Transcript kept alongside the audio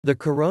The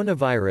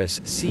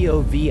coronavirus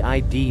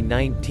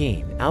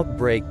COVID-19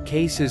 outbreak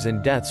cases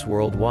and deaths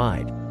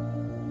worldwide.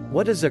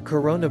 What is a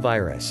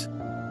coronavirus?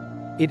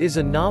 It is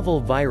a novel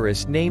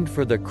virus named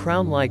for the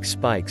crown-like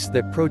spikes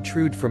that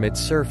protrude from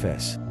its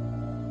surface.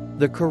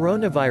 The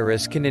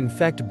coronavirus can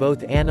infect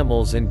both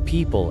animals and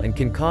people and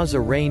can cause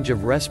a range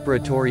of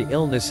respiratory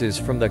illnesses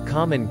from the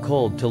common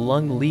cold to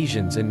lung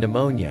lesions and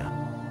pneumonia.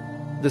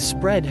 The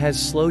spread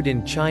has slowed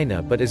in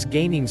China but is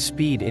gaining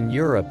speed in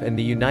Europe and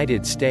the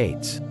United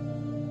States.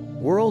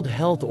 World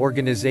Health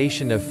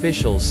Organization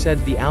officials said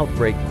the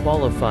outbreak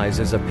qualifies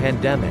as a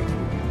pandemic.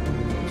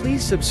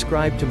 Please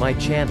subscribe to my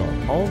channel,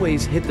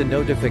 always hit the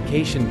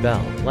notification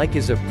bell, like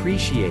is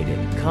appreciated,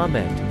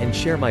 comment, and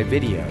share my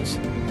videos.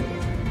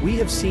 We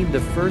have seen the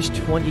first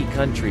 20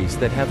 countries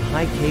that have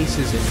high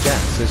cases and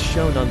deaths as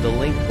shown on the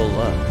link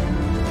below.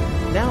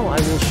 Now I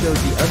will show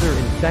the other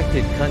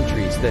infected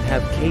countries that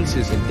have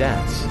cases and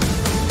deaths.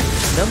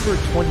 Number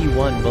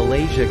 21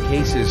 Malaysia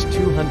cases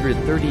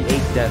 238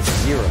 deaths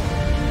 0.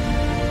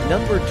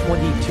 Number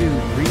 22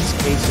 Greece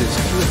cases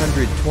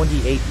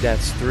 228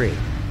 deaths 3.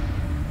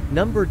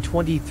 Number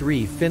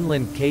 23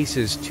 Finland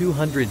cases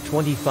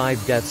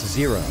 225 deaths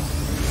 0.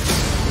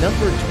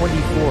 Number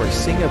 24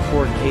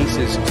 Singapore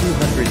cases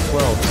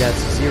 212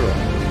 deaths 0.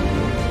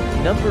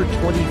 Number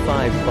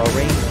 25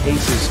 Bahrain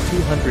cases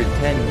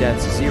 210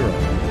 deaths 0.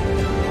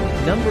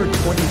 Number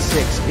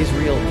 26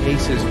 Israel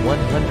cases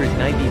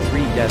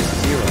 193 deaths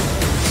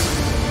 0.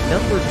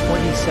 Number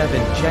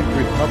 27 Czech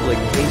Republic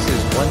cases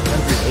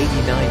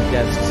 189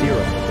 deaths 0.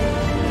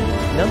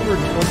 Number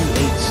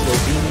 28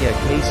 Slovenia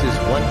cases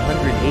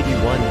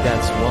 181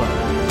 deaths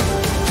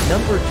 1.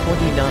 Number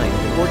 29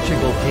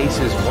 Portugal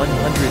cases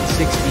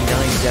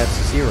 169 deaths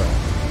 0.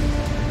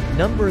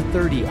 Number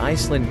 30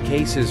 Iceland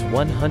cases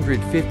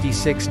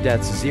 156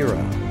 deaths 0.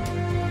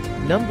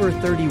 Number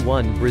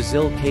 31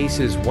 Brazil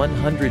cases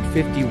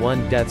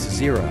 151 deaths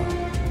 0.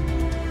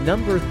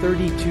 Number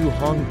 32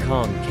 Hong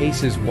Kong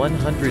cases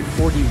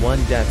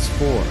 141 deaths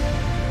 4.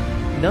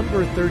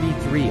 Number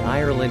 33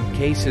 Ireland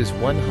cases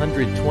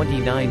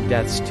 129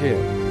 deaths 2.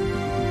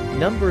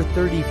 Number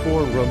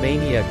 34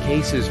 Romania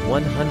cases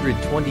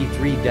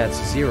 123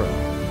 deaths 0.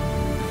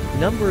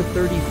 Number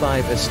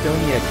 35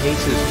 Estonia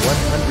cases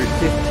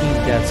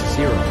 115 deaths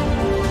 0.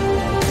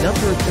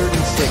 Number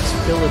 36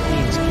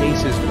 Philippines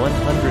cases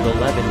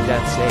 111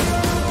 deaths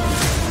 8.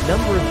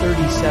 Number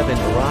 37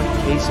 Iraq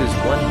cases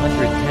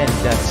 110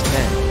 deaths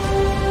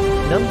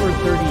 10. Number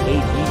 38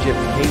 Egypt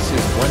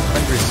cases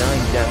 109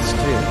 deaths 2.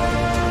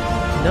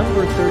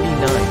 Number 39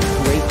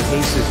 Kuwait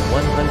cases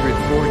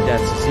 104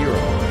 deaths 0.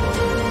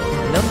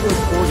 Number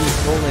 40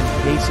 Poland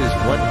cases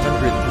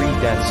 103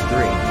 deaths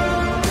 3.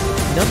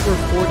 Number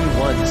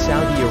 41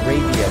 Saudi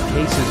Arabia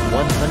cases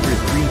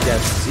 103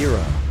 deaths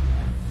 0.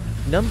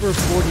 Number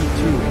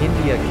 42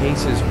 India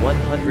cases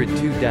 102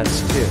 deaths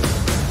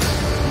 2.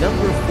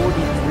 Number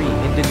 43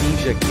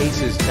 Indonesia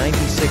cases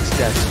 96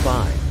 deaths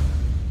 5.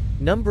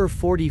 Number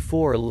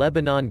 44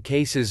 Lebanon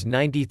cases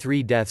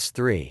 93 deaths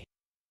 3.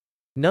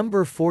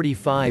 Number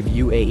 45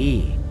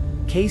 UAE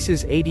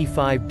cases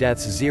 85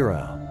 deaths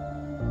 0.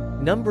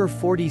 Number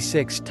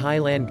 46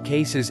 Thailand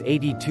cases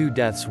 82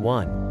 deaths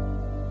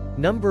 1.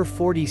 Number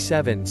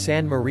 47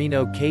 San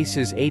Marino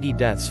cases 80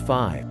 deaths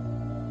 5.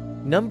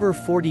 Number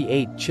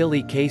 48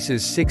 Chile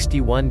cases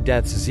 61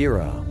 deaths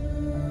 0.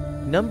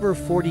 Number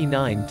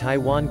 49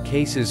 Taiwan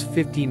cases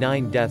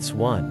 59 deaths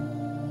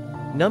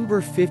 1. Number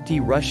 50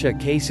 Russia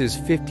cases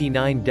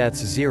 59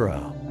 deaths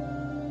 0.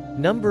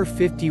 Number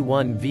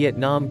 51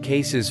 Vietnam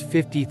cases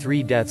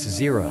 53 deaths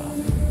 0.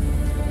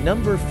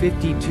 Number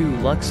 52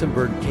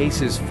 Luxembourg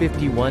cases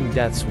 51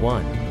 deaths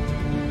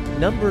 1.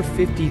 Number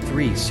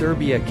 53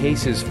 Serbia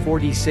cases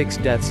 46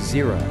 deaths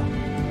 0.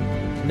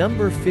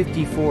 Number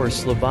 54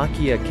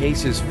 Slovakia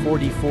cases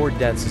 44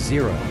 deaths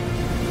 0.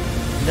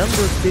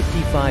 Number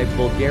 55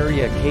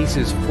 Bulgaria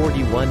cases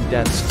 41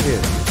 deaths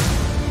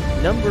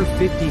 2. Number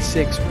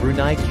 56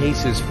 Brunei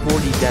cases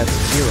 40 deaths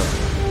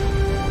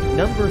 0.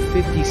 Number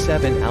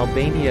 57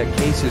 Albania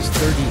cases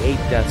 38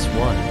 deaths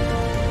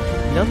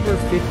 1. Number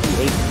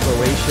 58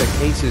 Croatia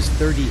cases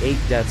 38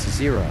 deaths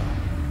 0.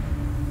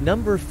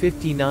 Number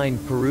 59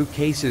 Peru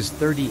cases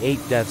 38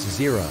 deaths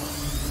 0.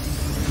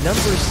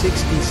 Number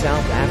 60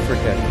 South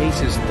Africa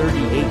cases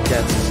 38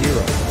 deaths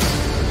 0.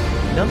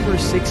 Number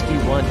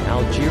 61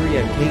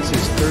 Algeria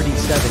cases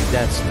 37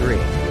 deaths 3.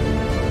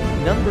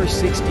 Number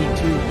 62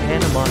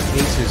 Panama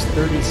cases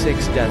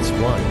 36 deaths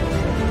 1.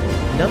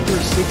 Number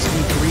 63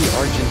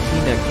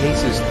 Argentina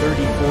cases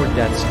 34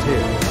 deaths 2.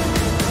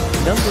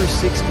 Number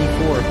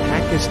 64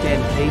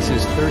 Pakistan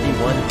cases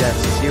 31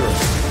 deaths 0.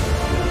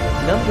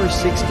 Number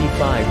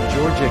 65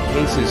 Georgia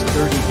cases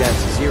 30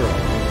 deaths 0.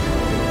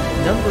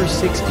 Number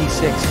 66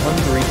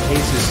 Hungary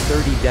cases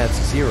 30 deaths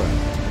 0.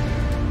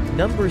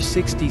 Number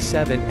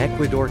 67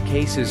 Ecuador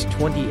cases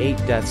 28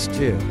 deaths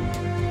 2.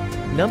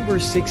 Number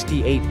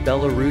 68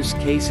 Belarus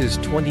cases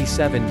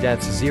 27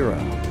 deaths 0.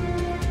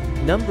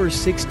 Number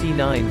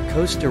 69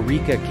 Costa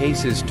Rica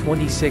cases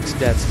 26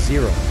 deaths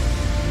 0.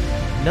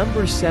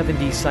 Number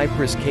 70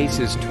 Cyprus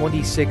cases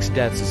 26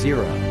 deaths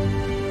 0.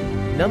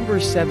 Number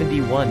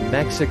 71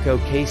 Mexico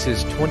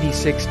cases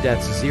 26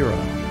 deaths 0.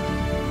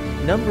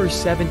 Number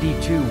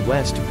 72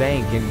 West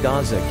Bank and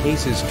Gaza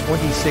cases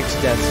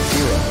 26 deaths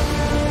 0.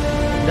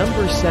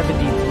 Number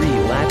 73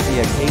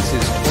 Latvia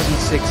cases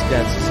 26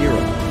 deaths 0.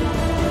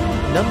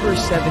 Number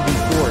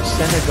 74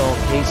 Senegal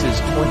cases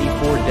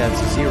 24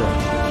 deaths 0.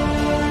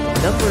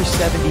 Number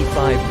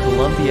 75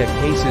 Colombia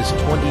cases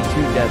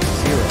 22 deaths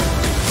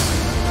 0.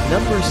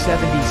 Number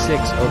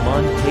 76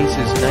 Oman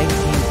cases 19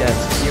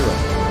 deaths 0.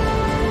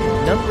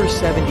 Number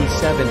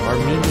 77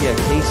 Armenia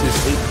cases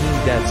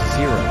 18 deaths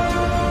 0.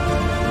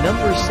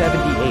 Number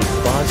 78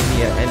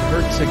 Bosnia and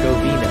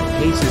Herzegovina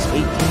cases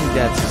 18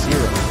 deaths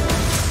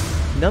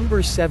 0.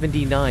 Number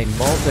 79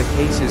 Malta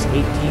cases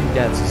 18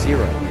 deaths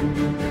 0.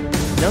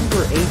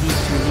 Number 80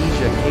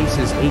 Tunisia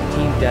cases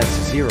 18 deaths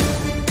 0.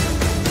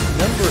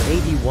 Number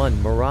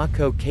 81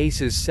 Morocco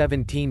cases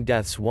 17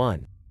 deaths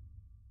 1.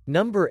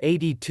 Number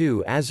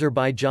 82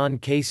 Azerbaijan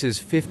cases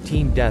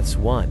 15 deaths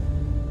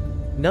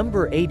 1.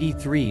 Number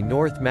 83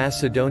 North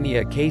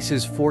Macedonia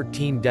cases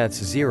 14 deaths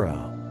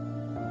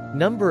 0.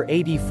 Number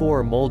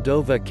 84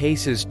 Moldova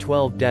cases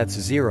 12 deaths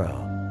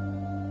 0.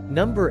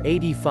 Number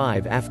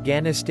 85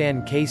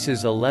 Afghanistan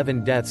cases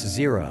 11 deaths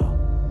 0.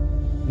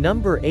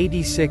 Number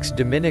 86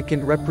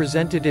 Dominican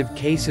representative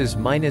cases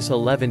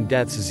 -11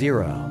 deaths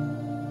 0.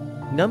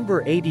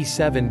 Number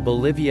 87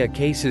 Bolivia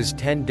cases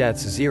 10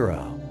 deaths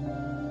 0.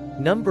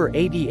 Number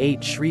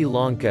 88 Sri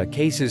Lanka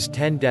cases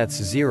 10 deaths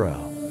 0.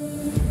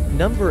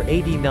 Number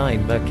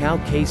 89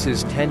 Macau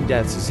cases 10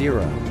 deaths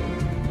 0.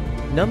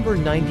 Number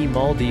 90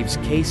 Maldives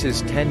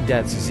cases 10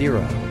 deaths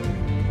 0.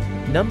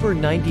 Number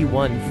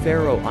 91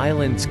 Faroe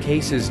Islands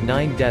cases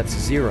 9 deaths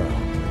 0.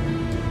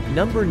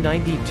 Number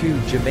 92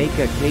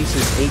 Jamaica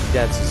cases 8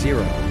 deaths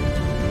 0.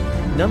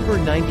 Number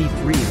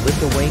 93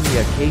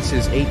 Lithuania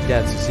cases 8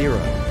 deaths 0.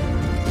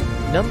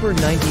 Number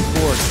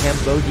 94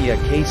 Cambodia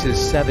cases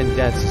 7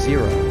 deaths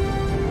 0.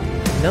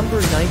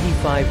 Number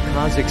 95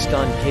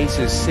 Kazakhstan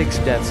cases 6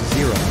 deaths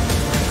 0.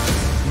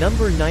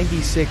 Number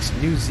 96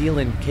 New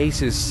Zealand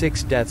cases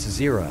 6 deaths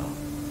 0.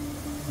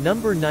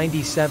 Number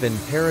 97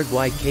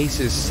 Paraguay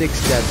cases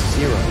 6 deaths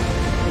 0.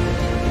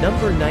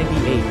 Number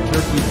 98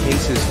 Turkey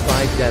cases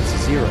 5 deaths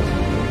 0.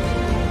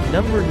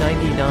 Number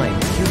 99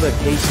 Cuba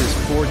cases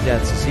 4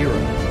 deaths 0.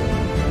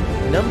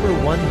 Number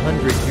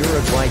 100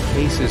 Uruguay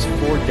cases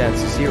 4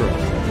 deaths 0.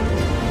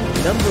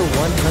 Number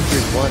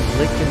 101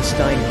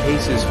 Liechtenstein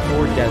cases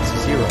 4 deaths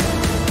 0.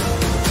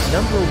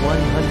 Number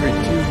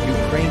 102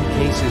 Ukraine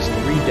cases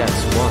 3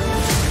 deaths 1.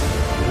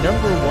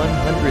 Number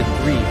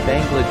 103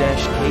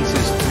 Bangladesh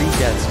cases 3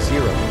 deaths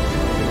 0.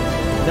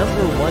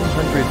 Number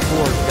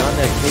 104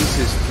 Ghana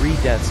cases 3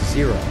 deaths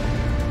 0.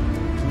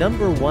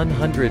 Number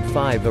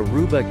 105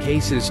 Aruba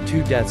cases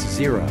 2 deaths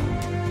 0.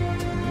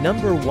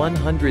 Number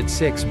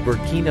 106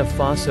 Burkina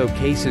Faso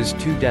cases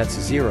 2 deaths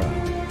 0.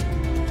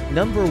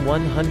 Number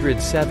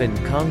 107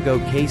 Congo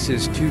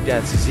cases 2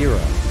 deaths 0.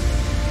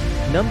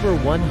 Number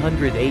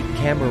 108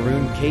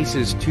 Cameroon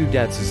cases 2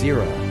 deaths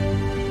 0.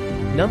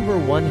 Number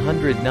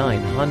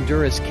 109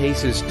 Honduras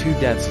cases 2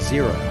 deaths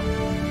 0.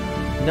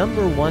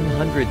 Number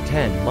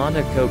 110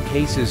 Monaco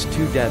cases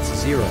 2 deaths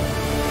 0.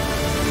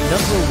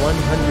 Number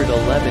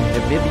 111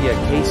 Namibia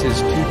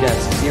cases 2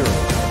 deaths 0.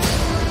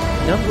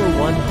 Number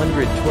 112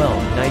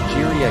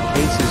 Nigeria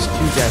cases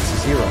 2 deaths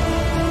 0.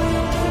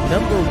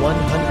 Number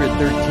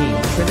 113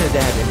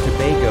 Trinidad and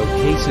Tobago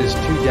cases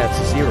 2 deaths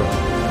 0.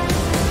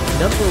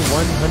 Number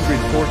 114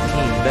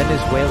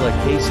 Venezuela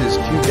cases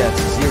 2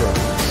 deaths 0.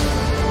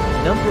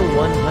 Number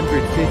 115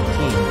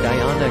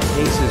 Guyana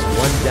cases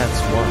 1 deaths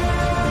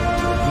 1.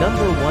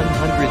 Number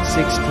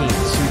 116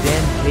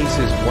 Sudan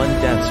cases 1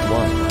 deaths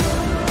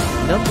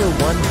 1. Number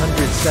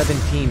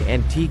 117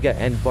 Antigua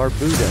and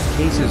Barbuda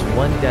cases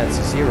 1 deaths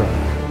 0.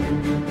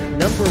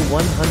 Number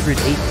 118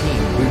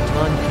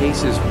 Bhutan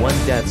cases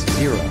 1 deaths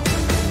 0.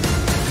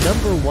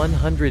 Number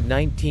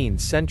 119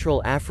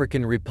 Central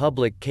African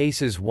Republic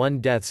cases 1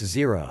 deaths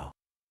 0.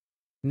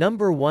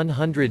 Number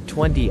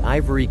 120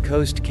 Ivory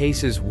Coast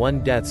cases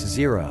 1 deaths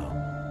 0.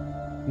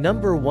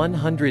 Number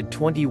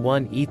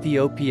 121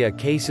 Ethiopia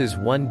cases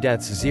 1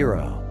 deaths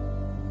 0.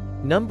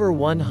 Number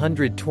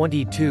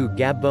 122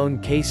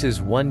 Gabon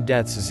cases 1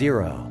 deaths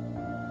 0.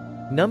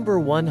 Number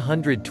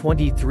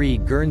 123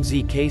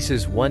 Guernsey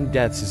cases 1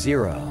 deaths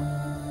 0.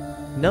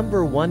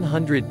 Number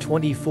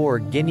 124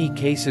 Guinea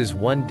cases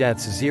 1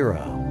 deaths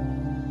 0.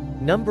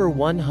 Number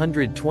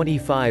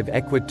 125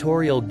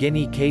 Equatorial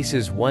Guinea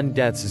cases 1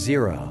 deaths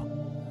 0.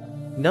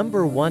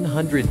 Number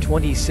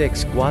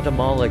 126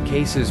 Guatemala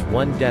cases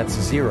 1 deaths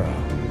 0.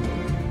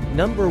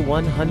 Number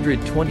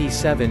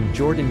 127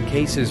 Jordan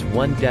cases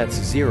 1 deaths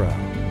 0.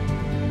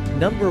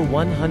 Number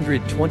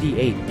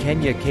 128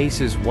 Kenya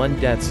cases 1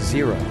 deaths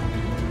 0.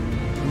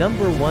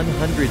 Number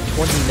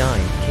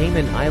 129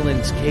 Cayman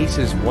Islands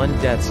cases 1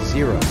 deaths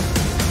 0.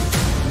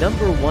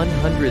 Number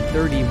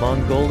 130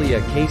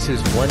 Mongolia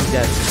cases 1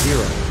 deaths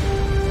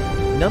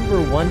 0.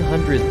 Number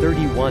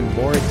 131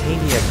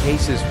 Mauritania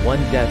cases 1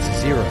 deaths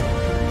 0.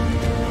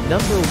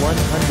 Number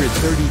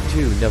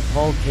 132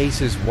 Nepal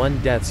cases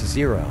 1 deaths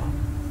 0.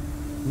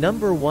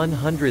 Number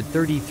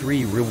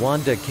 133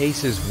 Rwanda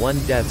cases 1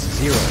 deaths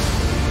 0.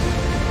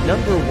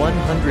 Number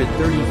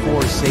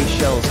 134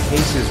 Seychelles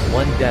cases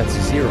 1 deaths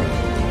 0.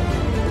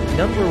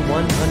 Number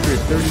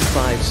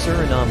 135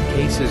 Suriname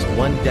cases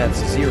 1 deaths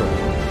 0.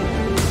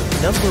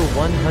 Number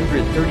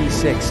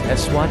 136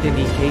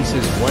 Eswatini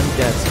cases 1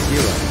 deaths 0.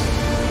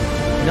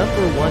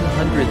 Number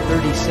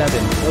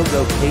 137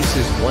 Togo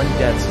cases 1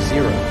 deaths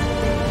 0.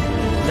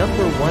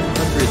 Number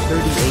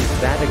 138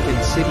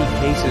 Vatican City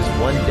cases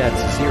 1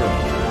 deaths 0.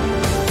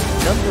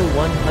 Number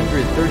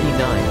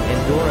 139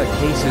 Andorra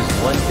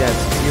cases 1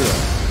 deaths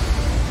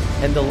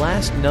 0. And the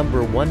last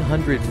number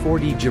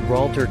 140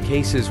 Gibraltar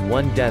cases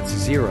 1 deaths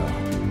 0.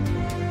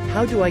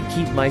 How do I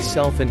keep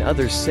myself and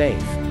others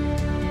safe?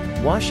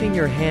 Washing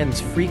your hands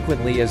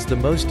frequently is the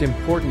most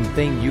important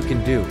thing you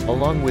can do,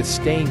 along with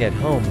staying at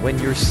home when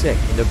you're sick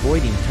and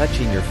avoiding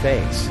touching your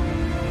face.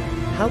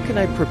 How can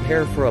I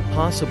prepare for a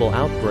possible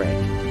outbreak?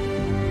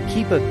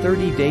 Keep a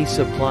 30-day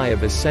supply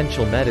of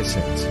essential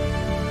medicines.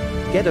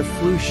 Get a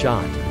flu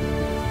shot.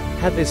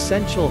 Have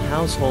essential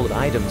household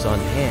items on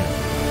hand.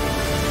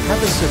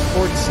 Have a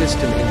support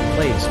system in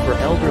place for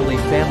elderly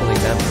family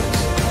members.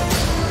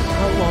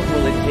 How long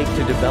will it take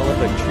to develop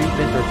a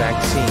treatment or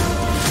vaccine?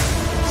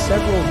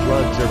 Several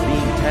drugs are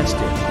being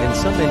tested, and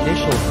some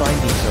initial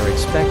findings are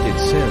expected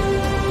soon.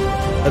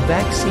 A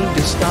vaccine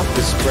to stop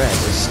the spread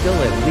is still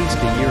at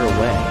least a year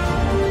away.